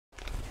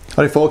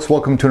Howdy folks,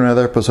 welcome to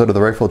another episode of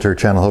the Rifle Church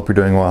channel. Hope you're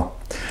doing well.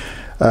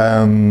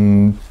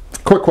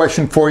 Quick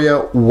question for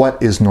you.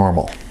 What is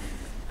normal?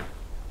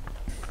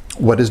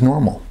 What is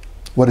normal?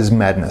 What is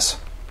madness?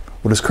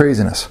 What is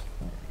craziness?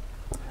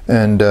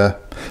 And I'm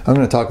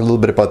going to talk a little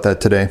bit about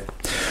that today.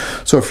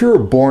 So if you're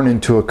born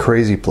into a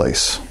crazy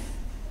place,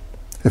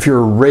 if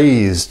you're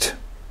raised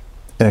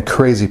in a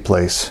crazy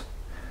place,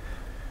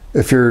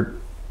 if you're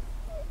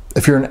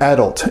an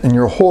adult and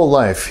your whole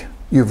life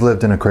you've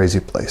lived in a crazy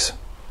place,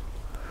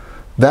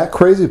 that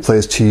crazy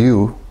place to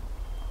you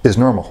is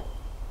normal.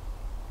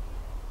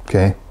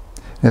 Okay?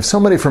 And if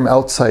somebody from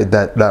outside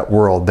that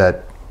world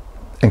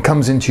and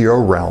comes into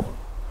your realm,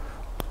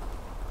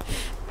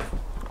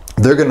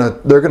 they're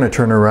gonna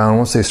turn around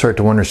once they start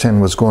to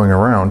understand what's going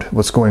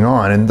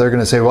on, and they're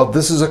gonna say, well,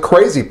 this is a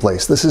crazy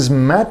place. This is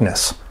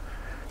madness.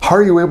 How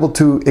are you able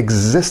to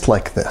exist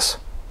like this?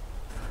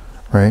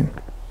 Right?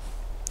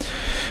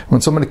 When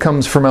somebody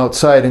comes from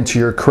outside into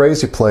your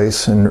crazy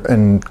place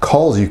and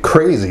calls you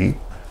crazy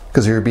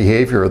because of your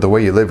behavior or the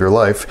way you live your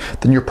life,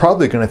 then you're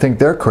probably going to think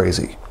they're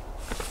crazy.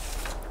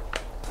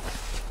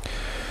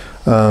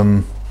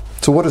 So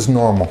what is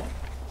normal?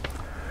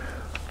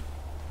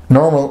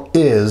 Normal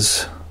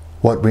is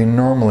what we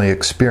normally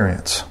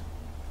experience.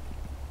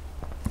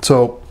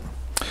 So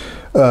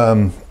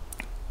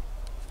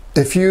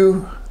if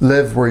you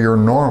live where you're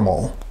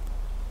normal,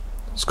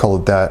 let's call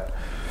it that,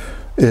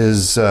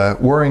 is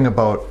worrying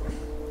about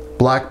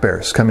black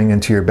bears coming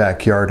into your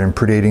backyard and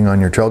predating on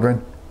your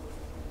children,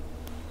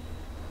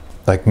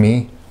 like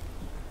me.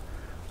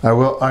 I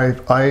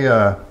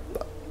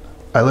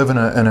live in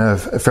a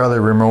fairly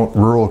remote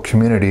rural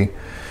community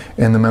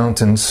in the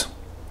mountains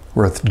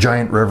with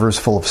giant rivers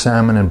full of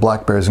salmon and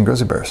black bears and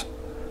grizzly bears.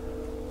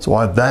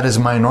 So that is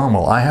my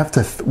normal. I have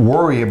to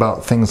worry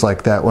about things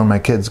like that when my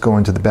kids go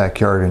into the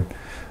backyard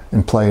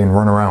and play and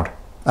run around.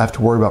 I have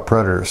to worry about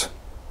predators.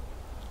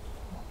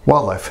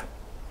 Wildlife.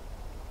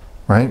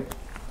 Right?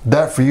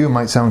 That for you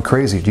might sound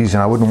crazy. Geez,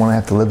 I wouldn't want to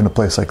have to live in a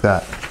place like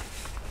that.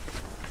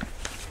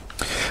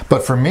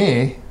 But for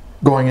me,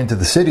 going into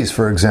the cities,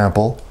 for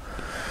example,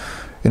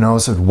 I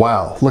said,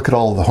 wow, look at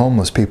all the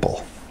homeless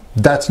people.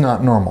 That's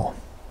not normal.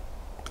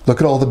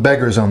 Look at all the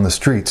beggars on the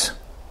streets.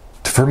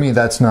 For me,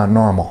 that's not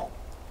normal.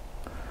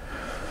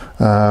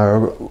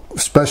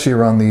 Especially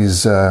around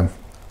these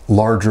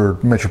larger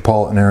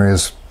metropolitan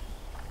areas,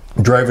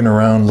 driving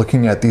around,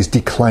 looking at these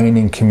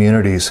declining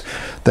communities.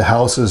 The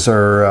houses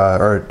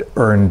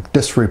are in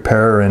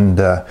disrepair and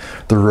the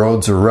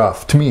roads are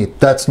rough. To me,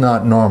 that's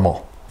not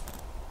normal.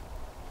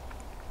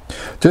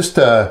 Just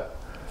the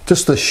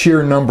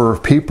sheer number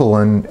of people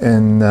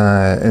in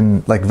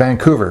like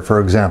Vancouver, for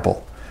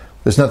example.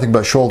 There's nothing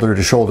but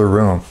shoulder-to-shoulder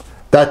room.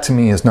 That to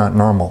me is not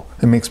normal.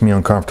 It makes me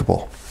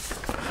uncomfortable.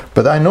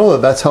 But I know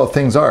that that's how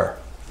things are.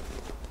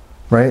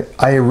 Right?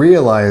 I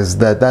realize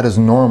that is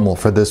normal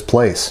for this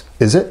place.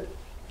 Is it?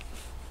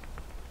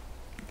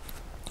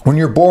 When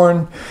you're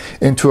born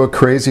into a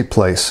crazy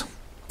place,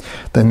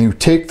 then you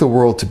take the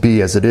world to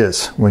be as it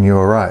is when you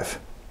arrive.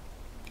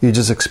 You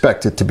just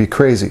expect it to be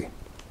crazy.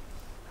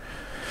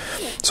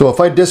 So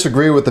if I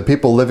disagree with the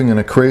people living in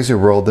a crazy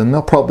world, then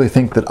they'll probably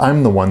think that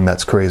I'm the one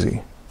that's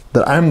crazy,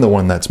 that I'm the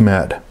one that's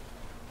mad.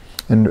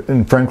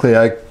 And frankly,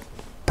 I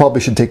probably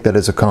should take that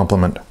as a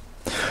compliment.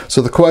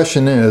 So the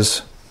question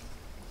is,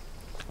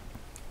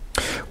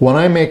 when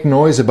I make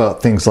noise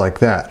about things like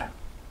that,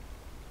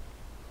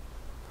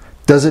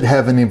 does it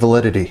have any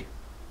validity?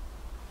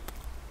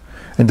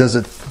 And does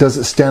it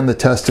stand the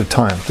test of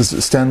time? Does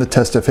it stand the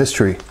test of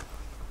history?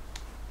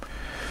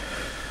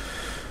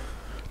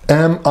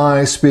 Am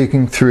I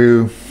speaking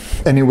through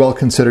any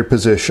well-considered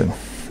position?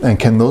 And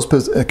can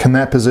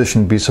that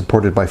position be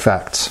supported by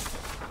facts?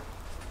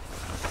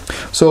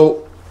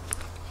 So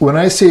when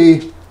I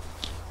see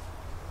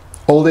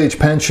old age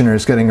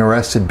pensioners getting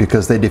arrested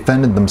because they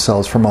defended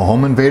themselves from a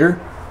home invader,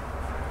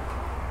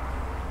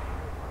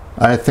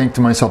 I think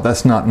to myself,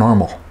 that's not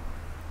normal.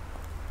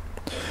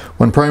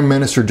 When Prime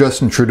Minister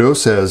Justin Trudeau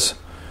says,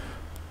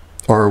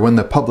 or when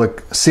the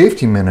Public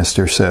Safety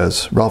Minister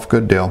says, Ralph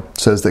Goodale,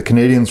 says that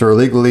Canadians are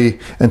legally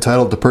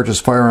entitled to purchase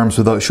firearms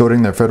without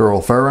showing their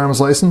federal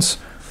firearms license,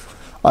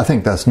 I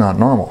think that's not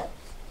normal,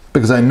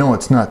 because I know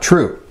it's not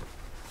true.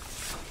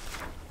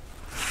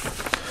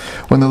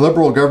 When the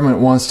Liberal government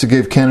wants to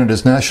give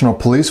Canada's National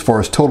Police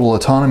Force total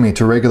autonomy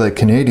to regulate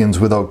Canadians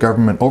without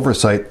government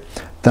oversight,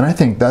 then I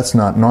think that's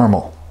not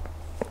normal.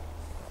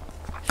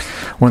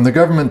 When the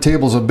government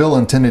tables a bill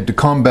intended to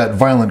combat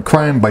violent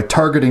crime by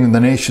targeting the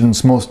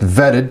nation's most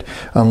vetted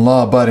and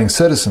law-abiding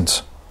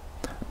citizens,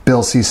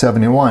 Bill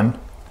C-71,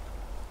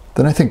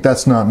 then I think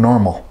that's not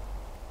normal.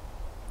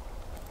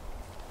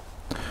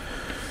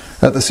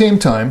 At the same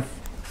time,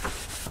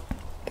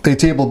 they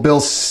table Bill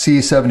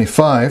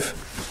C-75,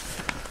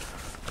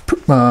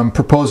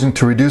 proposing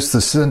to reduce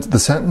the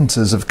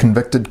sentences of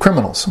convicted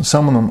criminals.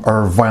 Some of them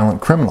are violent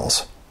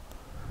criminals.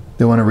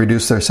 They want to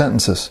reduce their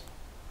sentences.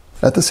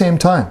 At the same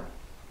time,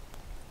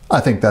 I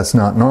think that's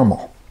not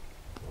normal.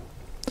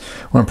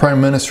 When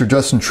Prime Minister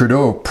Justin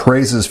Trudeau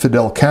praises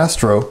Fidel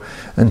Castro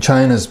and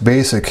China's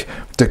basic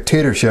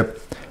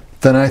dictatorship,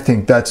 then I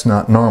think that's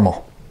not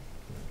normal.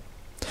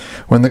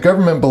 When the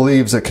government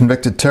believes that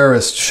convicted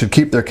terrorists should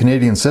keep their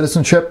Canadian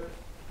citizenship,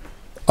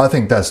 I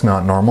think that's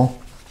not normal.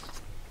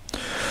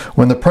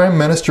 When the Prime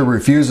Minister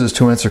refuses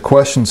to answer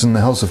questions in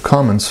the House of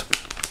Commons,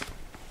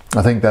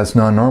 I think that's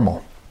not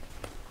normal.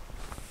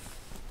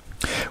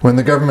 When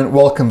the government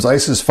welcomes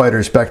ISIS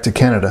fighters back to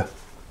Canada,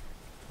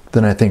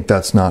 then I think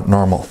that's not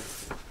normal.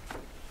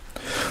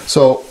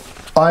 So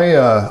I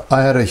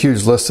had a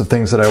huge list of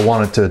things that I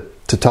wanted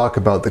to talk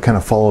about that kind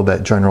of follow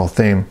that general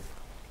theme.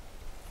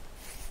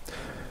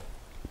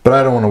 But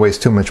I don't want to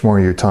waste too much more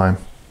of your time.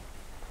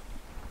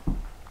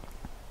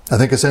 I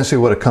think essentially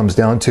what it comes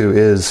down to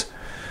is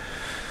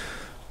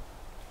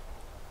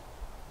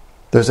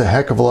there's a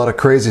heck of a lot of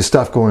crazy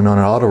stuff going on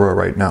in Ottawa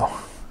right now.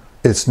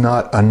 It's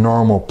not a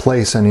normal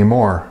place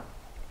anymore.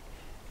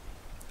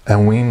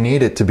 And we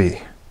need it to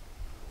be.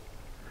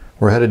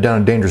 We're headed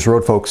down a dangerous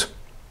road, folks.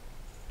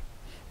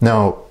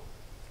 Now,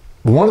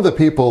 one of the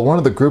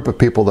group of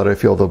people that I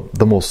feel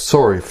the most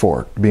sorry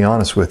for, to be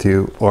honest with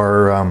you,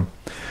 are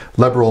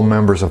Liberal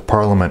members of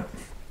Parliament.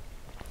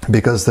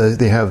 Because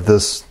they have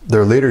this,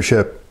 their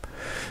leadership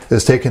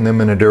is taking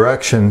them in a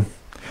direction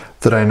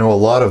that I know a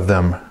lot of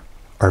them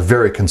are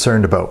very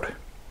concerned about.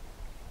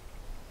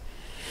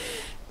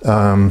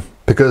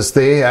 Because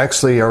they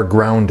actually are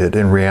grounded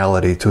in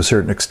reality to a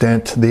certain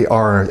extent. They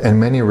are, in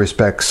many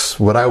respects,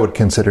 what I would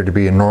consider to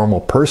be a normal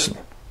person.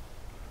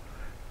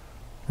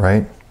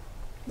 Right?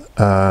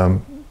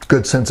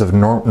 Good sense of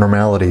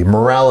normality,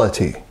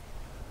 morality.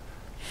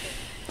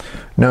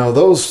 Now,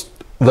 those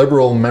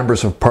Liberal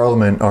members of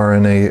Parliament are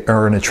in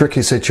a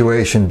tricky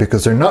situation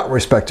because they're not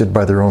respected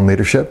by their own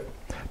leadership.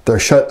 They're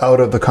shut out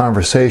of the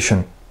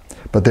conversation,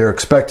 but they're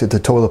expected to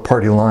toe the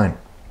party line.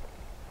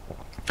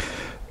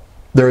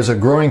 There is a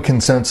growing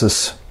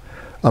consensus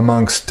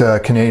amongst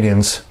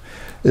Canadians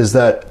is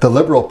that the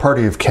Liberal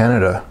Party of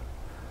Canada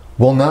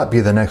will not be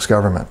the next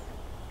government.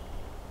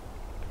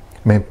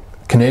 I mean,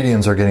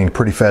 Canadians are getting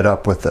pretty fed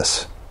up with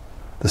this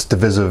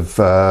divisive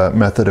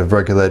method of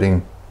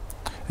regulating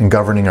and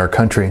governing our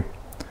country.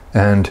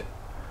 And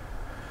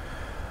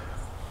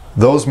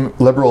those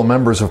Liberal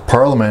members of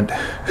Parliament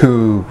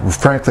who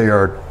frankly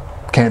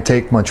can't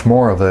take much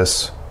more of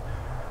this,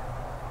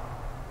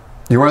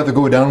 you either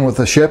go down with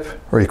the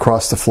ship or you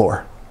cross the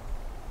floor.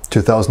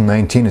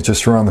 2019 is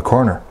just around the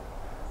corner.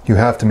 You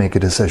have to make a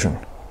decision.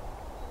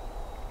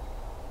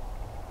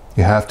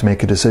 You have to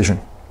make a decision.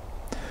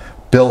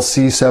 Bill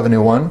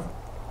C-71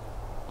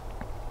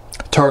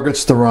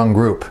 targets the wrong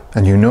group,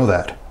 and you know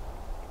that.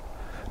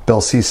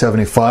 Bill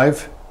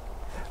C-75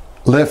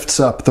 lifts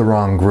up the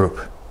wrong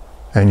group,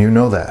 and you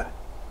know that.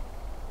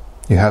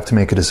 You have to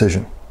make a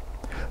decision.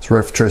 It's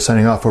Richard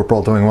signing off. Hope we're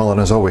all doing well, and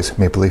as always,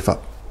 Maple Leaf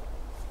up.